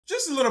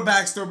Just a little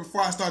backstory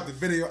before I start the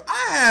video.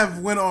 I have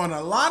went on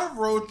a lot of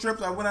road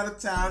trips. I went out of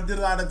town, did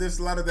a lot of this,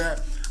 a lot of that.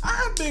 I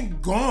have been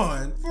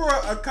gone for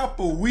a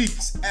couple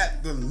weeks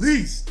at the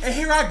least. And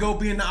here I go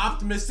being the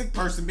optimistic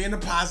person, being the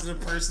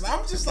positive person.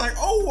 I'm just like,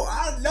 oh,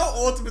 I know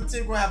Ultimate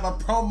Team will have a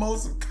promo,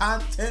 some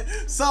content,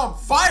 some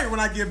fire when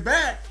I get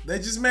back. They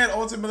just made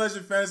Ultimate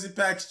Legend Fantasy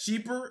Packs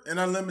cheaper and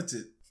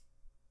unlimited.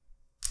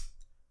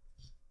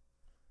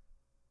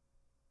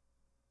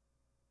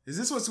 Is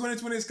this what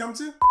 2020 has come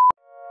to?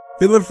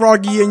 Feeling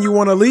froggy and you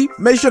want to leave?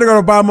 Make sure to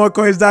go to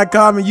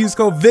buymorecoins.com and use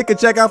code VIC at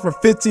checkout for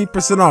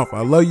 15% off.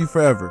 I love you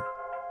forever.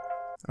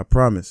 I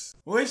promise.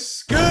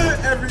 What's good,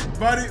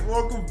 everybody?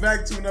 Welcome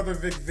back to another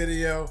Vic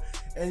video.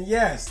 And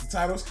yes, the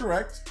title is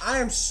correct. I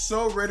am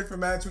so ready for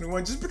Madden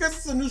 21 just because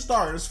it's a new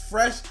start. It's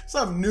fresh,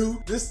 something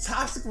new. This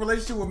toxic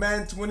relationship with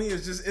Madden 20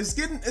 is just, it's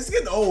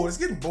getting old. It's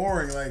getting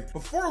boring. Like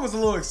before it was a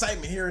little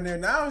excitement here and there.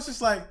 Now it's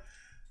just like,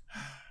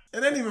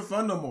 it ain't even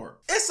fun no more.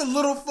 It's a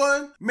little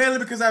fun, mainly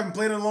because I haven't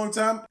played in a long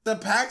time. The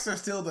packs are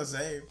still the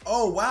same.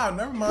 Oh, wow,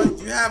 never mind.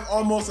 You have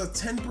almost a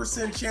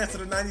 10% chance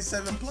at a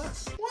 97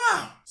 plus.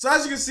 Wow. So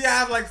as you can see, I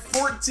have like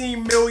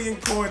 14 million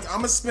coins. I'm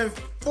gonna spend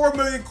 4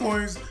 million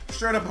coins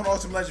straight up on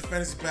Ultimate Legend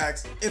Fantasy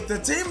Packs. If the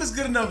team is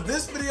good enough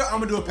this video, I'm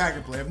gonna do a pack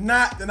and play. If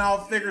not, then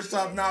I'll figure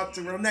something out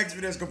to the next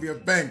video is gonna be a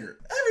banger.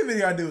 Every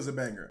video I do is a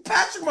banger.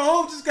 Patrick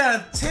Mahomes just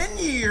got a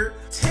 10-year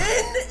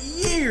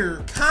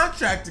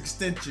contract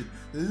extension.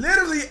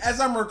 Literally as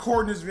I'm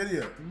recording this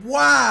video.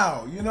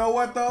 Wow, you know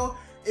what though?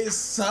 It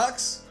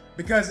sucks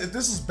because if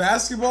this was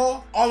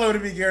basketball, all of it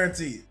would be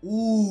guaranteed.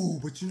 Ooh,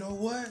 but you know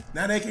what?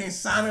 Now they can't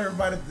sign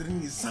everybody that they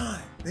need to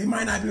sign. They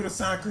might not be able to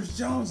sign Chris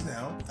Jones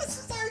now.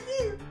 This is our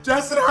year.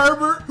 Justin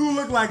Herbert, who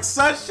looked like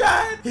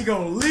sunshine, he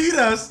gonna lead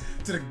us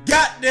to the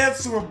goddamn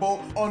Super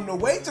Bowl. On the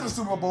way to the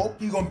Super Bowl,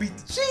 he gonna beat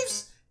the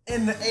Chiefs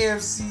in the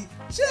AFC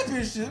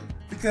Championship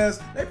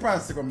because they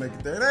probably still gonna make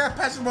it there. They got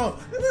Patrick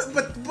Mahomes,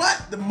 but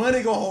the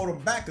money gonna hold them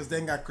back because they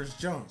ain't got Chris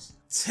Jones.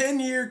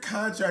 10-year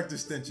contract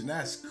extension,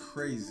 that's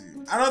crazy.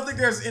 I don't think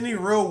there's any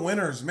real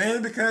winners, mainly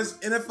because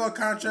NFL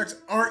contracts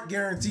aren't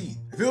guaranteed.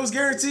 If it was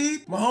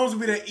guaranteed, Mahomes would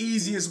be the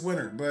easiest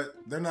winner, but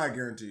they're not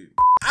guaranteed.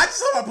 I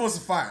just hope I pull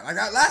some fire. Like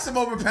last time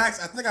open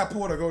packs, I think I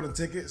pulled a golden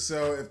ticket.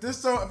 So if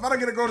I don't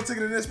get a golden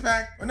ticket in this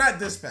pack, or not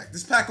this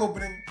pack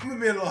opening, I'm gonna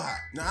be a little hot.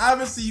 Now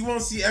obviously you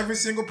won't see every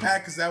single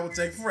pack because that will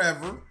take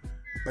forever,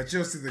 but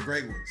you'll see the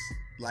great ones,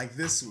 like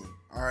this one.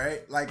 All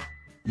right, like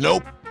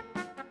nope.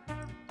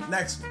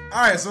 Next one.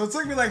 All right, so it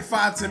took me like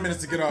 5-10 minutes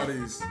to get all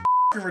these.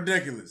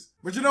 Ridiculous.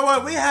 But you know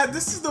what?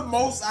 This is the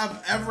most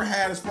I've ever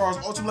had as far as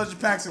Ultimate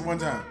Legend packs at one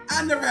time.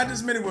 I never had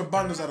this many with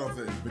bundles, I don't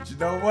think. But you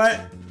know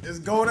what? It's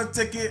golden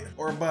ticket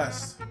or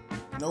bust.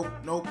 Nope,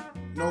 nope,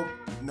 nope,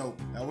 nope.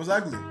 That was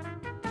ugly.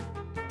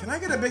 Can I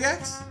get a big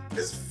X?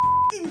 It's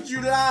f***ing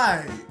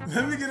July.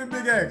 Let me get a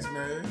big X,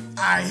 man.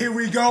 All right, here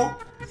we go.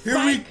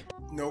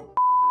 Nope.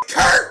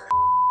 Kurt!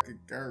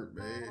 Kurt,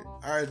 man.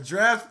 All right,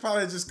 draft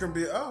probably just gonna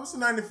be, oh, it's a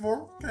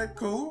 94. Okay,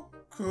 cool.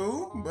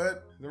 Cool,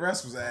 but the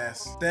rest was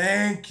ass.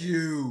 Thank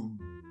you.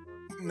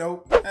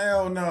 Nope.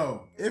 Hell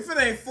no. If it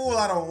ain't full,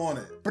 I don't want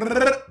it.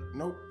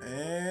 Nope.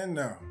 And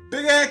no.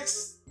 Big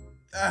X.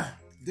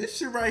 This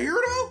shit right here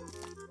though.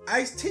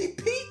 Iced tea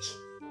peach.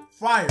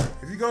 Fire.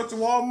 If you go to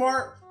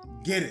Walmart,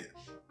 get it.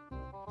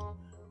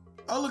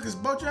 Oh look, it's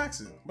Bo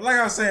Jackson. But like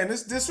I was saying,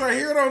 this right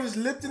here though, this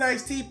Lipton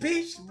iced tea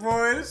peach,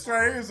 boy, this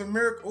right here is a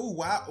miracle. Oh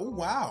wow, oh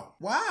wow,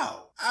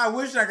 wow. I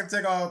wish I could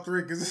take all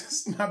three because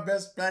this is my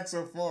best pack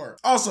so far.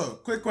 Also,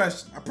 quick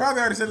question. I probably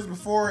already said this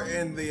before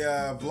in the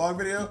vlog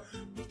video,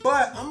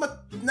 but I'm gonna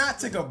not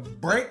take a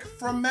break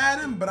from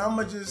Madden, but I'm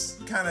gonna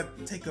just kind of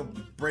take a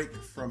break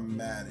from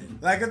Madden.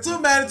 Like until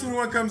Madden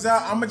 21 comes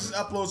out, I'm gonna just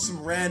upload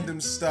some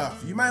random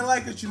stuff. You might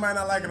like it, you might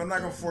not like it. I'm not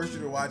gonna force you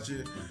to watch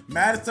it.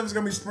 Madden stuff is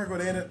gonna be sprinkled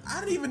in it.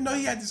 I didn't even know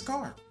he had this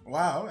card.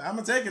 Wow, I'm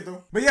gonna take it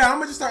though. But yeah, I'm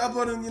gonna just start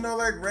uploading, you know,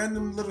 like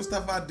random little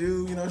stuff I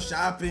do, you know,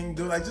 shopping,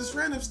 do like just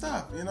random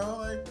stuff, you know,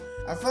 like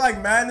I feel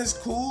like Madden is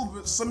cool,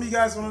 but some of you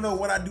guys wanna know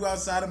what I do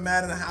outside of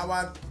Madden, how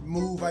I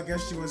move, I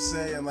guess you would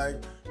say, and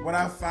like what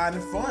I find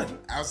fun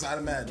outside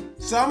of Madden.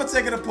 So I'm gonna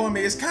take it upon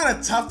me. It's kind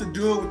of tough to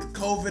do it with the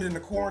COVID and the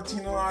quarantine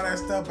and all that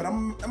stuff, but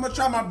I'm gonna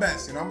try my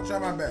best, you know, I'm gonna try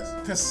my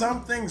best. Cause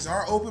some things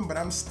are open, but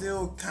I'm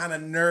still kind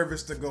of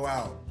nervous to go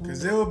out.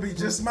 Cause it will be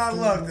just my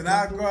luck that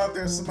I go out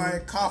there and somebody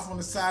cough on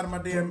the side of my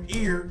damn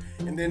ear,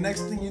 and then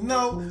next thing you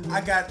know,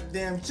 I got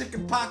damn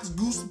chicken pox,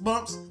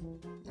 goosebumps.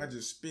 I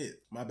just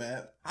spit, my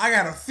bad. I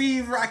got a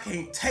fever, I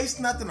can't taste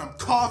nothing, I'm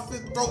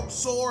coughing, throat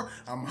sore,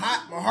 I'm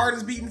hot, my heart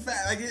is beating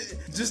fast. Like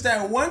just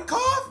that one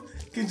cough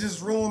can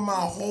just ruin my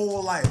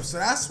whole life. So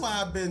that's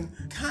why I've been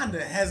kind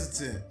of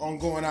hesitant on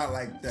going out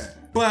like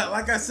that. But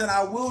like I said,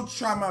 I will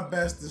try my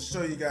best to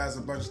show you guys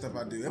a bunch of stuff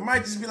I do. It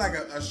might just be like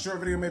a short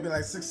video, maybe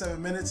like 6-7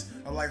 minutes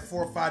of like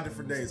 4 or 5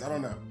 different days. I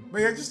don't know.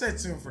 But yeah, just stay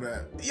tuned for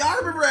that. Y'all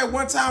remember at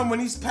one time when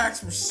these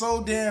packs were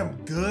so damn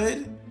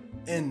good,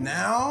 and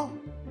now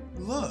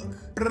Look.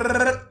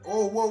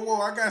 Oh,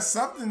 whoa, I got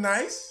something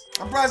nice.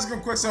 I'm probably just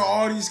gonna quick sell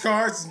all these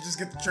cards and just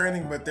get the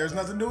training, but there's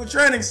nothing to do with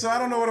training, so I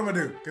don't know what I'm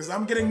gonna do, because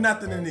I'm getting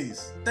nothing in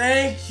these.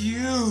 Thank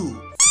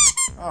you.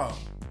 Oh.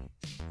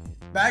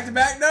 Back to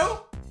back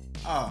though?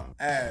 Oh,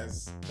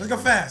 ass. Let's go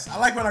fast. I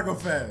like when I go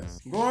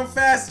fast. Going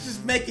fast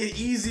just make it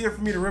easier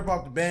for me to rip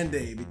off the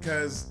band-aid,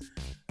 because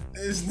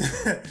it's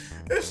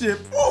this shit,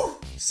 woo.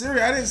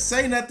 Siri, I didn't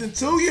say nothing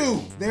to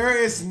you. There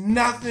is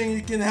nothing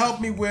you can help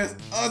me with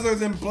other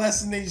than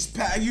blessing these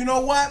packs. You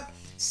know what?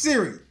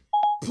 Siri,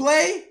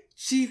 play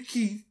Chief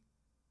Keef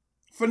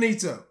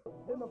Finito.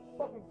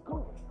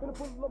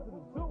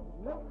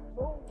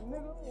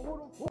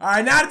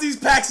 Alright, now that these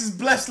packs is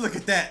blessed, look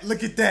at that.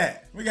 Look at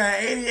that. We got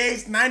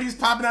 88s, 90s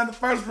popping out in the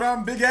first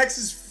round. Big X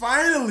is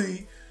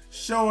finally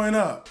showing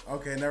up.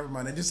 Okay, never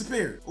mind. They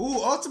disappeared. Ooh,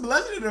 Ultimate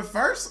Legend in the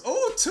first.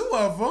 Ooh, 2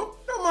 of them.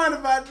 Don't mind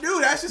if I do.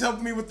 That's just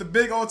helping me with the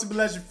big Ultimate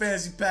Legend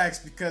fantasy packs,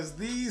 because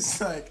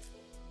these, like,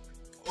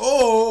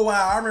 oh,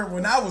 wow. I remember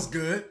when that was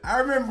good. I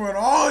remember when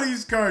all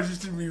these cards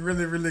used to be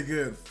really, really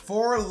good.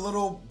 4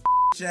 little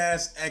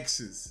ass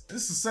X's.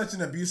 This is such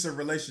an abusive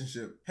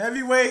relationship.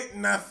 Heavyweight,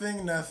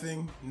 nothing.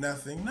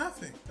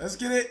 Let's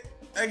get it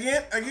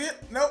again.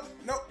 Nope.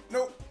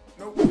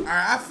 All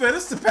right, I feel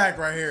this the pack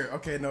right here.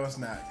 Okay, no, it's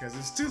not, because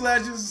it's 2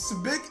 legends,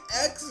 some big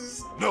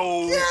X's.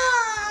 No.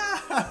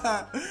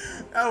 Yeah,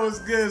 that was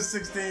good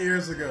 16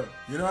 years ago.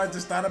 You know what I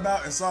just thought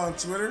about and saw on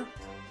Twitter?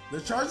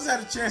 The Chargers had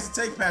a chance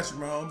to take Patrick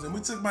Mahomes, and we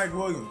took Mike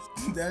Williams.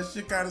 That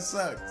shit kind of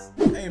sucks.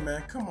 Hey,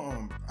 man, come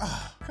on.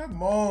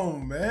 Come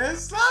on, man.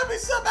 Slide me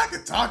something I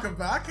can talk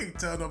about. I can't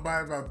tell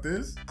nobody about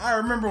this. I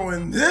remember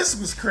when this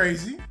was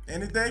crazy.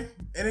 Anything?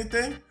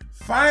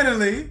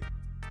 Finally.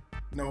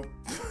 Nope.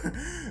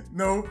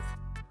 Nope.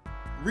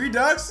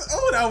 Redux?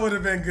 Oh, that would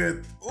have been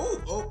good.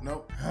 Oh,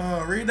 nope.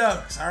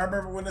 Redux. I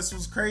remember when this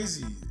was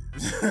crazy.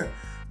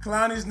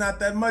 Clowney's not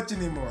that much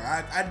anymore.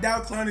 I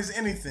doubt Clowney's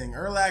anything.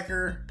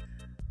 Urlacher.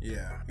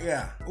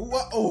 Yeah.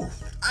 Oh,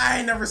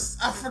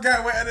 I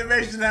forgot what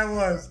animation that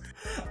was.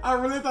 I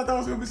really thought that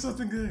was gonna be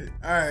something good.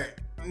 All right,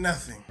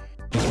 nothing.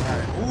 All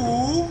right,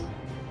 ooh.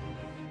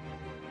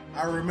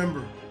 I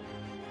remember.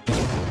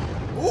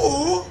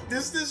 Ooh,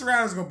 this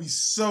round is gonna be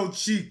so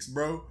cheeks,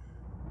 bro.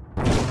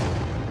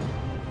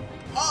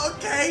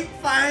 Okay,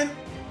 fine.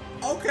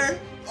 Okay,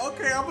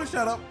 I'm gonna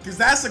shut up. Because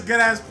that's a good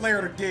ass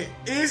player to get.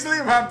 Easily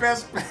my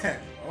best man.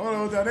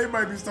 Hold on, they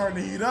might be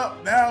starting to heat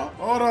up now.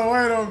 Hold on,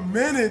 wait a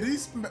minute.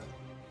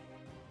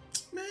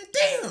 Man,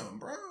 damn,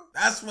 bro.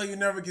 That's why you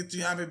never get too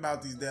happy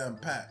about these damn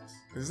packs.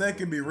 Because they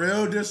can be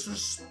real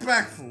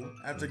disrespectful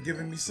after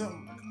giving me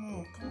something.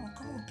 Come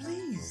on,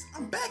 please.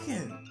 I'm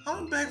begging.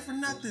 I'm begging for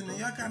nothing, and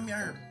y'all got me out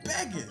here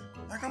begging.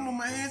 Like I'm on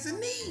my hands and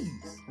knees.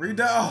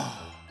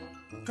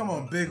 Come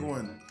on, big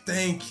one.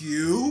 Thank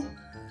you.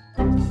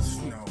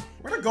 No.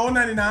 Where the gold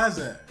 99s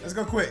at? Let's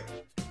go quick.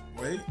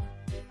 Wait.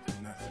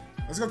 Nothing.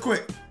 Let's go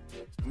quick.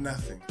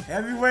 Nothing.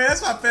 Heavyweight,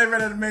 that's my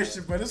favorite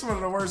animation, but it's one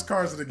of the worst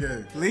cards of the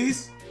game.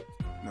 Please?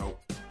 Nope.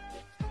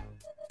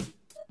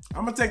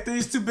 I'm gonna take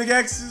these 2 big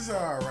X's.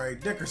 All right,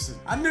 Dickerson.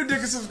 I knew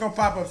Dickerson was gonna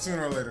pop up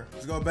sooner or later.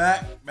 Let's go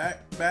back.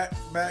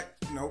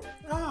 Nope.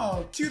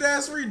 Oh, cute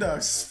ass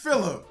Redux.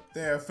 Philip.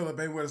 There, Philip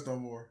ain't with us no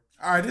more.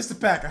 All right, this is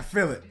the pack. I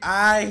feel it.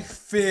 I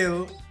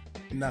feel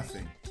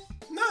nothing.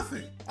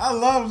 Nothing. I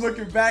love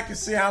looking back and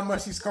see how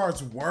much these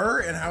cards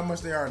were and how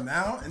much they are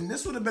now. And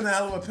this would have been a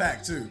hell of a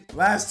pack too.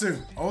 Last 2.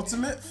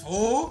 Ultimate,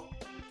 full.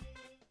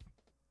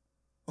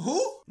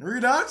 Who?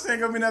 Redux?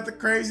 Ain't gonna be nothing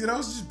crazy.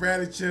 Those just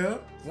Bradley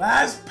Chill.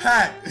 Last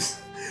pack.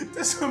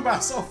 This one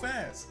about so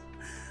fast.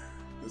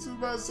 This one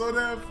about so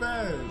damn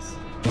fast.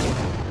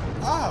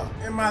 Oh,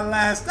 and my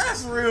last,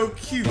 that's real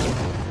cute.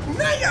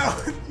 Now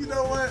y'all, you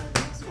know what?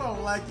 This is why I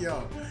don't like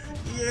y'all.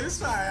 Yeah, this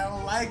is why I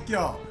don't like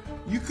y'all.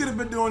 You could have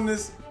been doing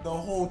this the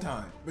whole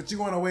time, but you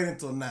want to wait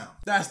until now.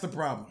 That's the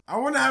problem. I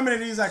wonder how many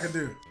of these I could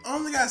do. I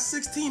only got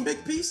 16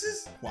 big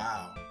pieces?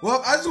 Wow.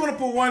 Well, I just want to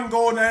put 1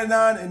 gold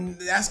 99, and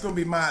that's going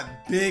to be my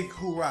big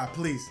hoorah.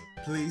 Please.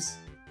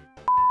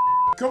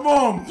 Come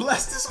on,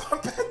 bless this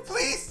one,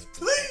 please.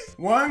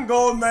 1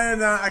 gold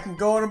 99, I can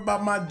go on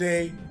about my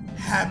day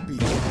happy.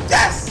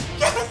 Yes!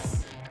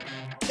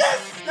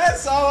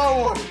 That's all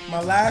I wanted.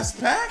 My last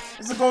pack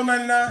is a gold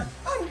 99.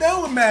 I'm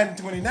done with Madden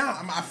 20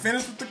 now. I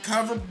finished with the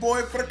cover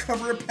boy for the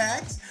cover of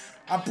packs.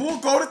 I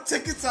pulled golden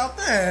tickets out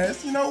the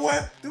ass. You know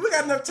what? Do we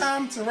got enough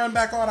time to run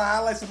back all the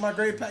highlights of my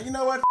great pack? You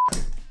know what?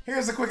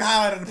 Here's a quick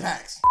highlight of the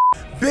packs.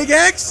 Big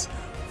X,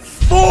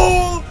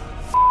 full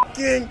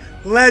fucking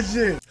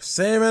legend.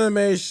 Same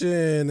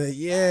animation.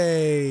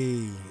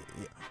 Yay.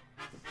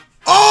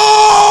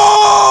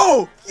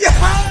 Oh! Yeah!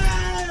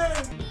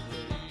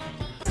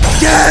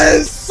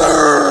 Yes,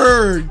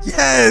 sir!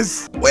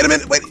 Yes! Wait a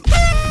minute, wait.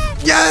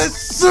 Yes,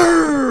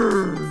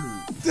 sir!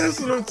 That's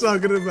what I'm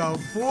talking about.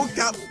 Full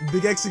count.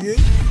 Big X again.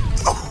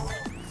 Oh.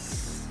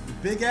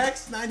 Big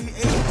X,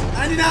 98,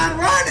 99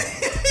 run!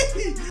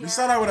 We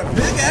start out with a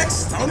Big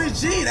X, Tony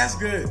G. That's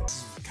good.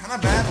 Kind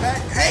of bad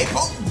back. Hey,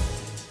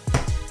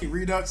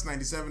 Redux,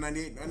 97,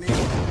 98, 98.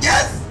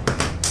 Yes!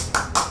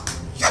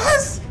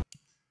 Yes!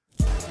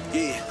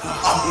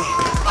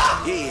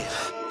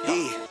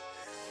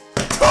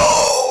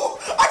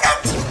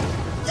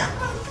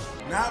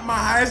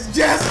 Nice,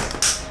 yes!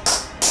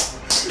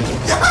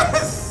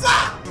 Yes!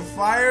 The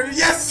fire,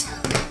 yes!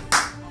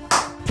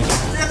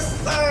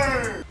 Yes,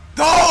 sir!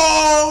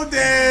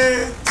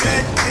 Golden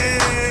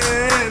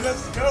ticket!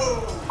 Let's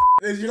go!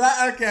 Did you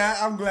like? Okay,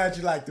 I'm glad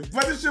you liked it.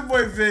 But it's your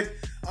boy Vic.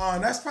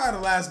 That's probably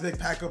the last big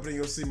pack opening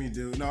you'll see me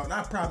do. No,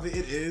 not probably,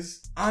 it is.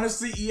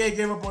 Honestly, EA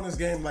gave up on this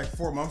game like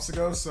 4 months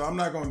ago, so I'm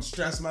not going to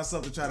stress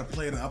myself to try to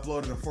play it and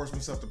upload it and force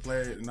myself to play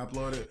it and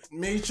upload it.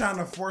 Me trying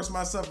to force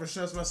myself and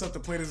stress myself to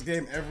play this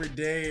game every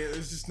day,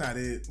 it's just not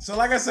it. So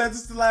like I said,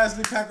 this is the last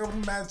big pack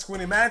opening, Madden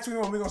 20. Madden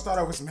 21, we're going to start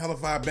off with some hella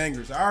fire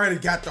bangers. I already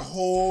got the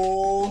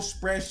whole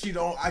spreadsheet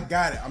on. I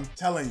got it, I'm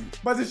telling you.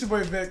 But this is your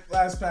boy Vic,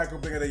 last pack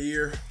opening of the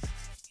year.